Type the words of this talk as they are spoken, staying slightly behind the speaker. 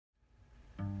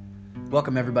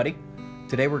Welcome everybody.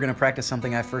 Today we're going to practice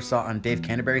something I first saw on Dave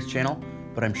Canterbury's channel,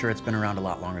 but I'm sure it's been around a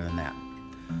lot longer than that.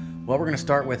 What we're going to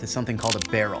start with is something called a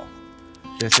barrel.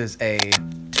 This is a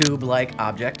tube-like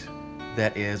object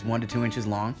that is 1 to 2 inches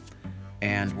long,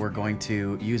 and we're going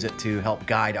to use it to help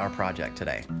guide our project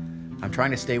today. I'm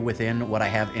trying to stay within what I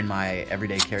have in my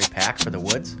everyday carry pack for the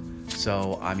woods,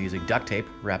 so I'm using duct tape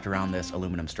wrapped around this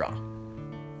aluminum straw.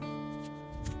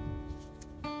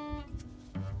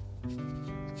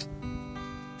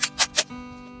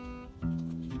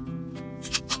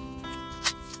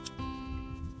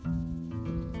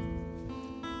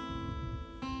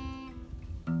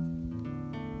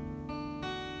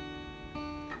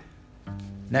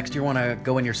 Next, you want to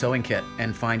go in your sewing kit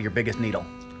and find your biggest needle.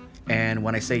 And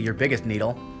when I say your biggest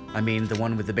needle, I mean the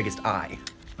one with the biggest eye.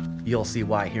 You'll see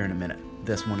why here in a minute.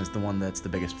 This one is the one that's the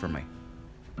biggest for me.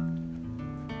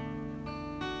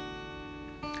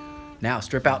 Now,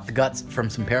 strip out the guts from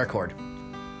some paracord.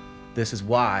 This is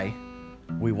why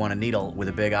we want a needle with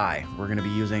a big eye. We're going to be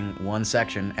using one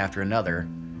section after another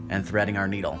and threading our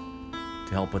needle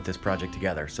to help put this project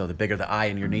together. So the bigger the eye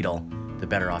in your needle, the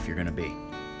better off you're going to be.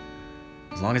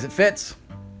 As long as it fits,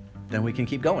 then we can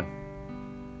keep going.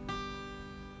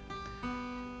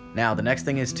 Now, the next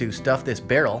thing is to stuff this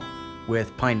barrel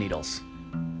with pine needles.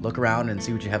 Look around and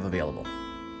see what you have available.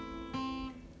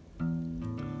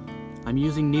 I'm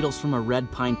using needles from a red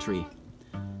pine tree.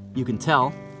 You can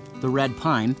tell the red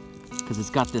pine because it's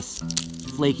got this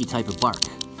flaky type of bark.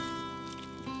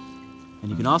 And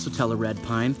you can also tell a red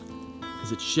pine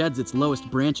because it sheds its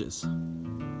lowest branches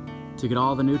to get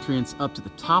all the nutrients up to the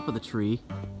top of the tree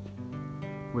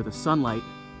where the sunlight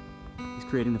is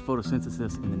creating the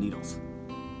photosynthesis in the needles.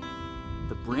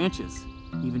 The branches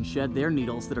even shed their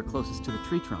needles that are closest to the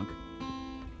tree trunk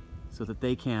so that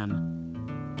they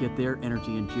can get their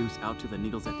energy and juice out to the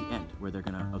needles at the end where they're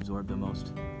going to absorb the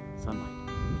most sunlight.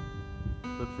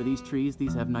 Look for these trees,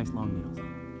 these have nice long needles.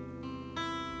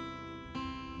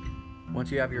 Once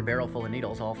you have your barrel full of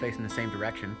needles all facing the same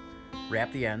direction,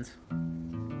 wrap the ends,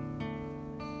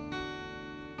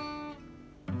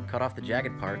 cut off the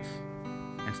jagged parts,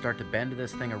 and start to bend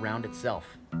this thing around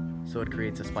itself so it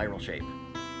creates a spiral shape.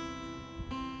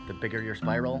 The bigger your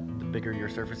spiral, the bigger your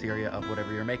surface area of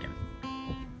whatever you're making.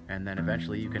 And then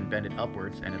eventually you can bend it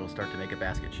upwards and it'll start to make a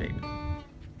basket shape.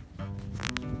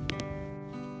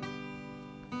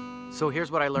 So here's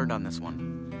what I learned on this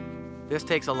one. This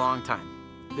takes a long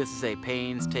time. This is a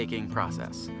painstaking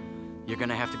process. You're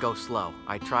gonna have to go slow.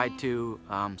 I tried to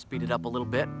speed it up a little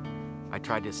bit. I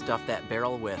tried to stuff that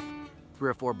barrel with 3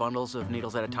 or 4 bundles of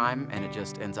needles at a time, and it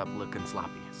just ends up looking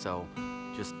sloppy. So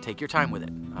just take your time with it.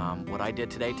 What I did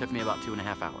today took me about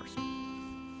 2.5 hours.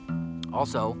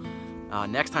 Also,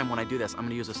 next time when I do this, I'm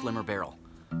gonna use a slimmer barrel.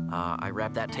 I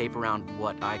wrap that tape around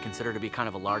what I consider to be kind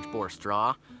of a large bore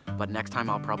straw, but next time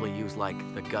I'll probably use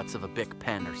like the guts of a Bic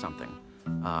pen or something.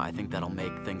 I think that'll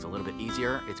make things a little bit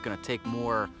easier. It's gonna take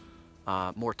more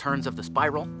turns of the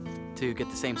spiral to get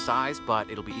the same size, but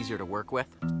it'll be easier to work with.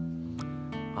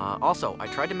 Also, I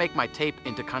tried to make my tape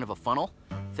into kind of a funnel,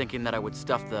 thinking that I would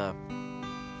stuff the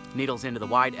needles into the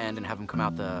wide end and have them come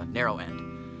out the narrow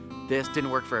end. This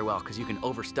didn't work very well because you can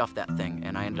overstuff that thing,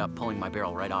 and I ended up pulling my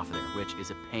barrel right off of there, which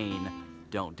is a pain.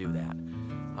 Don't do that.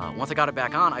 Once I got it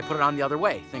back on, I put it on the other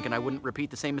way, thinking I wouldn't repeat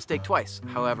the same mistake twice.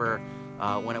 However,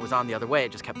 when it was on the other way,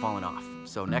 it just kept falling off.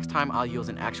 So next time I'll use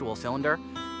an actual cylinder.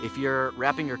 If you're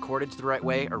wrapping your cordage the right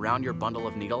way around your bundle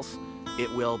of needles,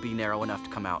 it will be narrow enough to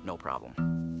come out no problem.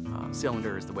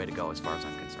 Cylinder is the way to go as far as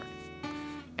I'm concerned.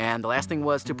 And the last thing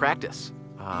was to practice.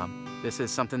 This is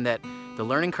something that the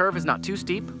learning curve is not too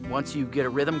steep. Once you get a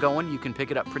rhythm going, you can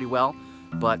pick it up pretty well,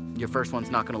 but your first one's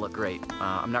not gonna look great.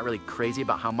 I'm not really crazy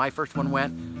about how my first one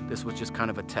went. This was just kind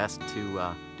of a test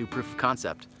to do proof of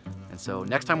concept. And so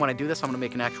next time when I do this, I'm gonna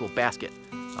make an actual basket,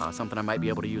 something I might be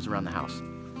able to use around the house.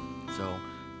 So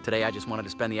today I just wanted to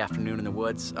spend the afternoon in the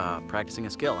woods practicing a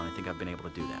skill, and I think I've been able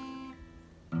to do that.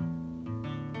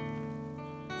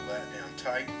 Pull that down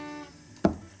tight,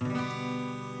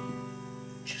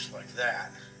 just like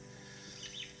that.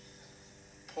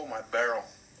 Pull my barrel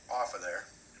off of there.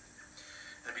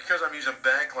 And because I'm using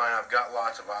bank line, I've got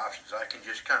lots of options. I can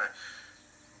just kind of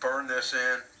burn this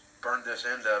end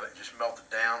of it, just melt it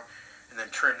down, and then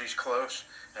trim these close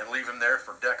and leave them there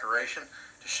for decoration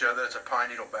to show that it's a pine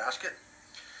needle basket.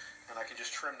 And I can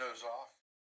just trim those off.